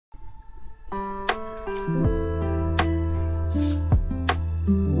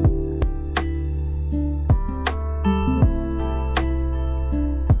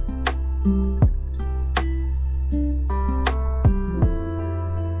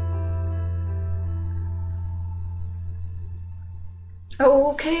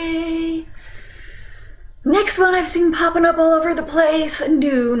Okay, next one I've seen popping up all over the place, a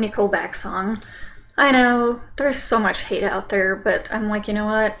new Nickelback song. I know, there's so much hate out there, but I'm like, you know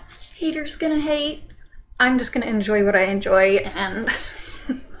what? Haters gonna hate. I'm just gonna enjoy what I enjoy, and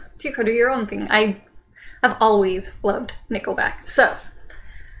you go do your own thing. I've always loved Nickelback, so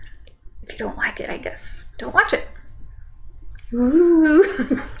if you don't like it, I guess don't watch it.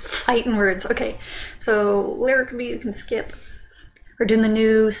 Ooh, fighting words. Okay, so lyric review you can skip. We're doing the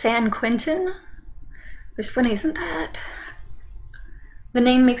new San Quentin. Which funny, isn't that? The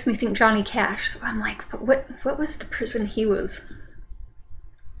name makes me think Johnny Cash. So I'm like, but what was the prison he was?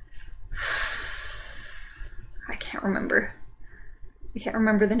 I can't remember. I can't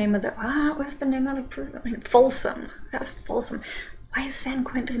remember the name of the. What was the name of the prison? Folsom. That was Folsom. Why is San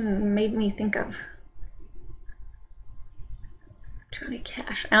Quentin made me think of Johnny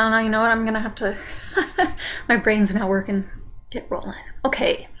Cash? I don't know. You know what? I'm gonna have to. My brain's not working. Get rolling.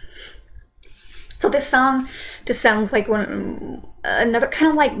 Okay. So this song just sounds like another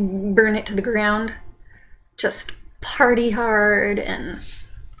kind of like Burn It to the Ground. Just party hard and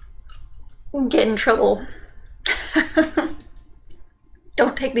get in trouble.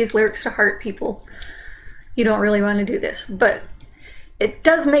 Don't take these lyrics to heart, people. You don't really want to do this, but it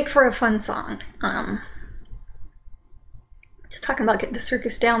does make for a fun song. Just talking about getting the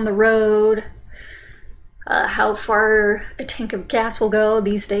circus down the road. How far a tank of gas will go.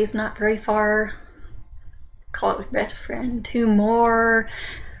 These days, not very far. Call it your best friend. 2 more.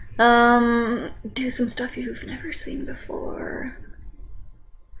 Do some stuff you've never seen before.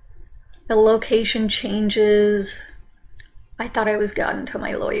 The location changes. I thought I was God until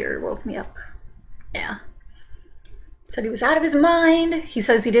my lawyer woke me up. Yeah. Said he was out of his mind. He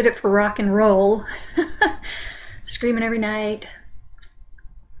says he did it for rock and roll. Screaming every night.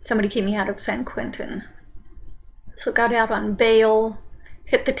 Somebody kicked me out of San Quentin. So got out on bail,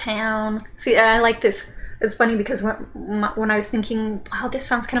 hit the town. See, I like this. It's funny because when I was thinking, oh, this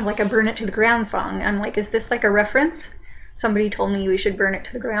sounds kind of like a Burn It to the Ground song, I'm like, is this like a reference? Somebody told me we should burn it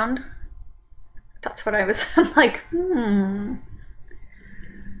to the ground. That's what I was, I'm like,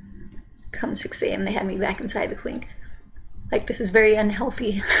 Come 6 a.m. they had me back inside the clink. Like, this is very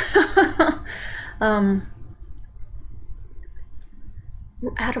unhealthy. Out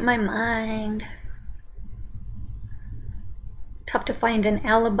of my mind. Tough to find an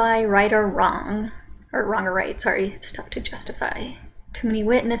alibi, right or wrong. Or wrong or right, sorry. It's tough to justify. Too many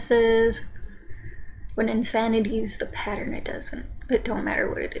witnesses. When insanity's the pattern, it don't matter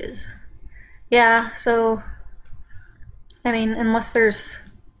what it is. Yeah, so, I mean, unless there's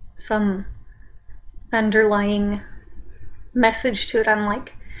some underlying message to it, I'm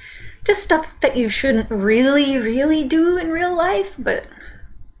like, just stuff that you shouldn't really do in real life, but,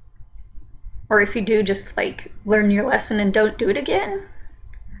 or if you do, just like learn your lesson and don't do it again.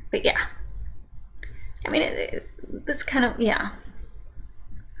 But yeah, I mean, it's kind of, yeah.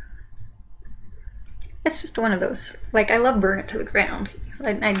 It's just one of those, like, I love Burn It to the Ground.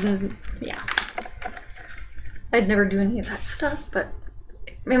 Yeah. I'd never do any of that stuff, but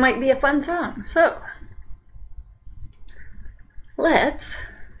it might be a fun song. So, let's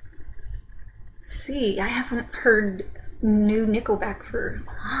see. I haven't heard new Nickelback for a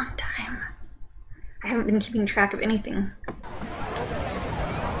long time. I haven't been keeping track of anything.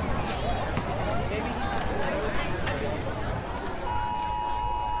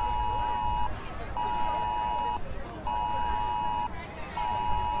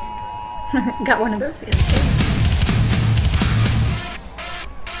 Got one of those the other day.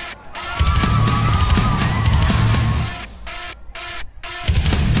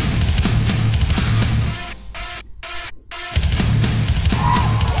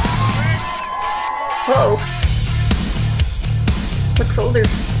 Whoa. Looks older.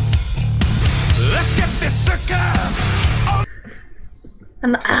 Let's get this circus. Oh.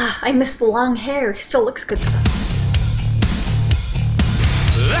 And I missed the long hair. He still looks good though.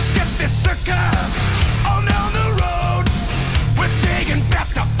 Let's get this circus on down the road. We're taking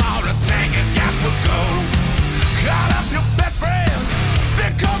bets about a tank and gas will go. Call up your best friend,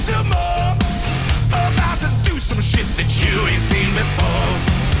 then call tomorrow. About to do some shit that you ain't seen before.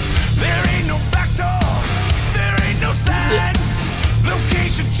 There ain't no back door, there ain't no side.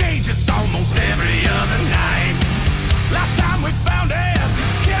 Location changes almost every other night. Last time we found it,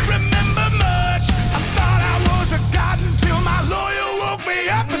 can't remember much. I thought I was a god until my lawyer woke me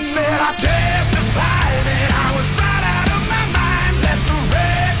up and said I testify.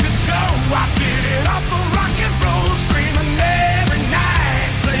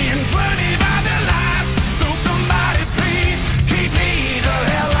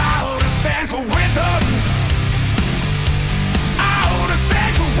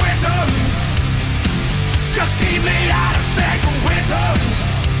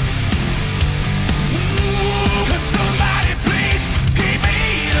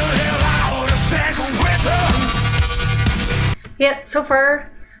 Yeah, so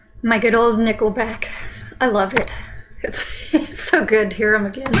far, my good old Nickelback. I love it. It's so good to hear them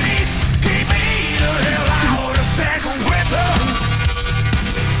again. Please keep me the hell out of second winter.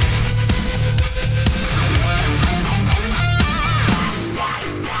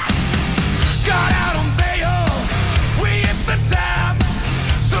 Got out on bail, we hit the town.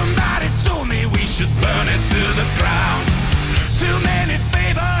 Somebody told me we should burn it to the ground. Too many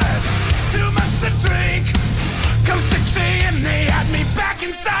favors, too much to drink. Come 6 a.m. they had me back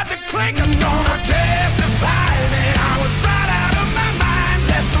inside the clink. I'm gonna testify that I was right out of my mind.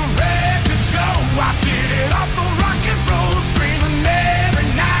 Let the record show I did it off the rock and roll, screaming every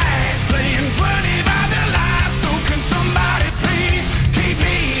night, playing 25 their lives. So can somebody please keep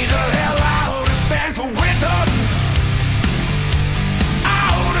me the hell out of San Quentin?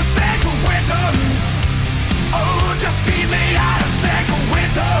 Out of San Quentin. Oh, just keep me out of San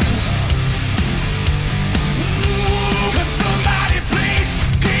Quentin. Could somebody please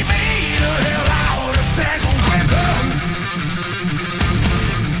keep me the hell out of San Quentin?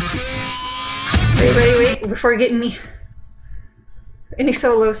 Wait, before getting any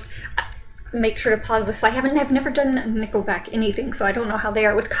solos, make sure to pause this. I've never done Nickelback anything, so I don't know how they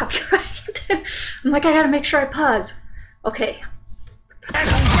are with copyright. I'm like, I gotta make sure I pause. Okay. San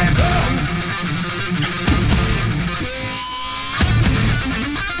Quentin.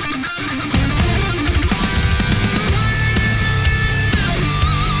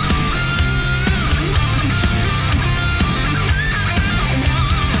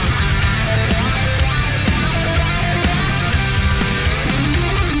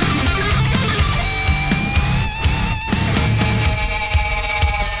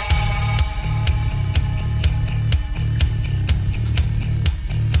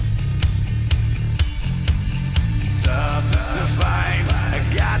 Tough to find a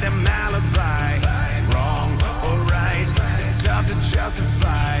goddamn alibi. Wrong or right, it's tough to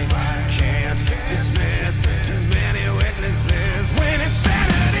justify. Can't dismiss too many witnesses. When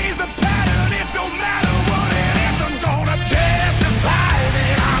insanity's the pattern, it don't matter what it is. I'm gonna testify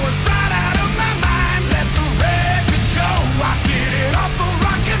that I was right out of my mind. Let the record show I did it off the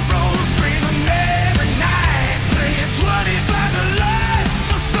rock and roll, screaming every night, playing 20s like the line.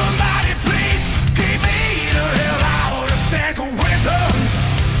 So somebody please keep me the hell out of San Quentin.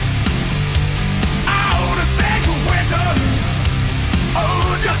 Out of San Quentin.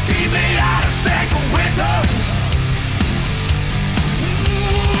 Oh, just keep me out of San Quentin.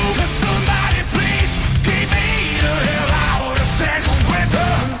 Could somebody please keep me the hell out of San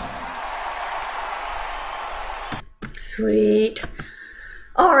Quentin? Sweet.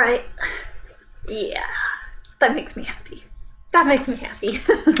 Alright. Yeah. That makes me happy. That makes me happy.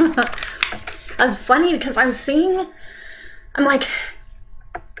 That was funny because I was seeing, I'm like,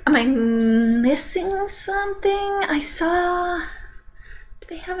 am I missing something? I saw, do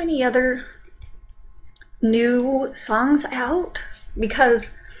they have any other new songs out? Because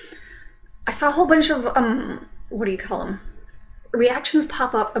I saw a whole bunch of, what do you call them? Reactions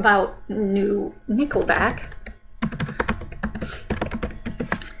pop up about new Nickelback.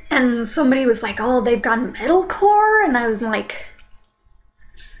 And somebody was like, oh, they've gone metalcore? And I was like,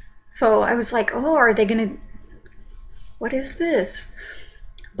 so I was like, oh, are they gonna, what is this?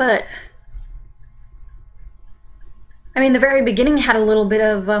 But, I mean, the very beginning had a little bit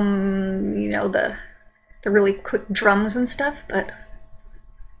of, you know, the really quick drums and stuff, but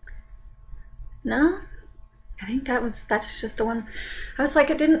no, I think that's just the one. I was like,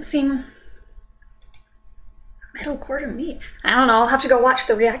 it didn't seem metalcore to me. I don't know, I'll have to go watch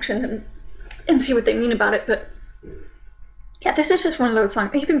the reaction and see what they mean about it, but yeah, this is just one of those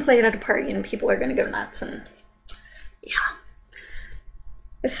songs. You can play it at a party and people are gonna go nuts, and yeah.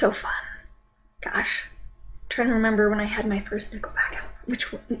 It's so fun. Gosh. I'm trying to remember when I had my first Nickelback album.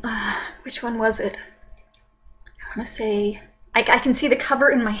 Which one was it? I wanna say, I can see the cover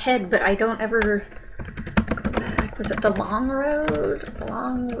in my head, but I don't ever go back. Was it The Long Road? The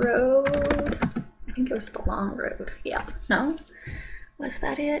Long Road? I think it was The Long Road. Yeah. No? Was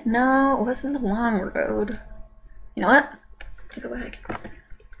that it? No, it wasn't The Long Road. You know what? Go back.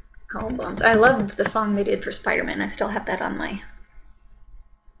 Albums. I loved the song they did for Spider-Man. I still have that on my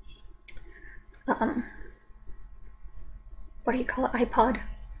what do you call it? iPod.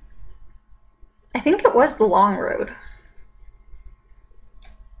 I think it was The Long Road.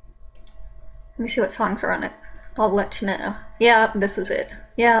 Let me see what songs are on it. I'll let you know. Yeah, this is it.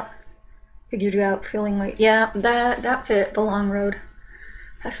 Yeah. Figured you out, feeling like, yeah, that's it, The Long Road.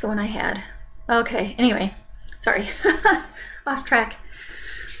 That's the one I had. Okay, anyway, sorry. Off track.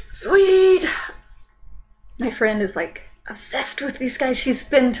 Sweet! My friend is like obsessed with these guys. She's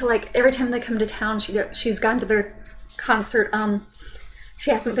been to, like, every time they come to town, she's gone to their concert.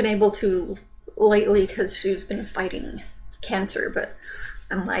 She hasn't been able to lately because she's been fighting cancer, but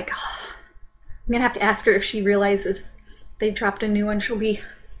I'm like, oh, I'm gonna have to ask her if she realizes they dropped a new one. She'll be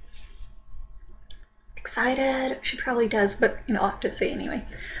excited. She probably does, but you know, I'll have to say anyway.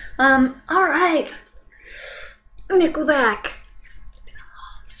 Alright. Nickelback.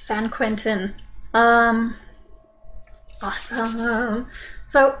 San Quentin. Awesome.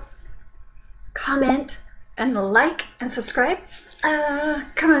 So, comment and like and subscribe.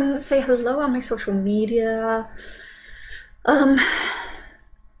 Come and say hello on my social media. I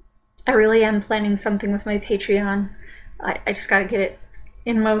really am planning something with my Patreon. I just gotta get it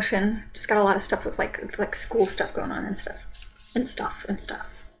in motion. Just got a lot of stuff with like school stuff going on and stuff.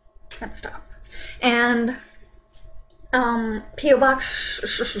 And P.O. Box,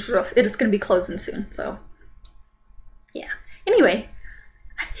 it is gonna be closing soon, so yeah. Anyway,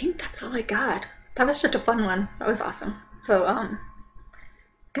 I think that's all I got. That was just a fun one. That was awesome. So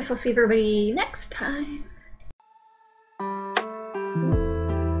guess I'll see everybody next time.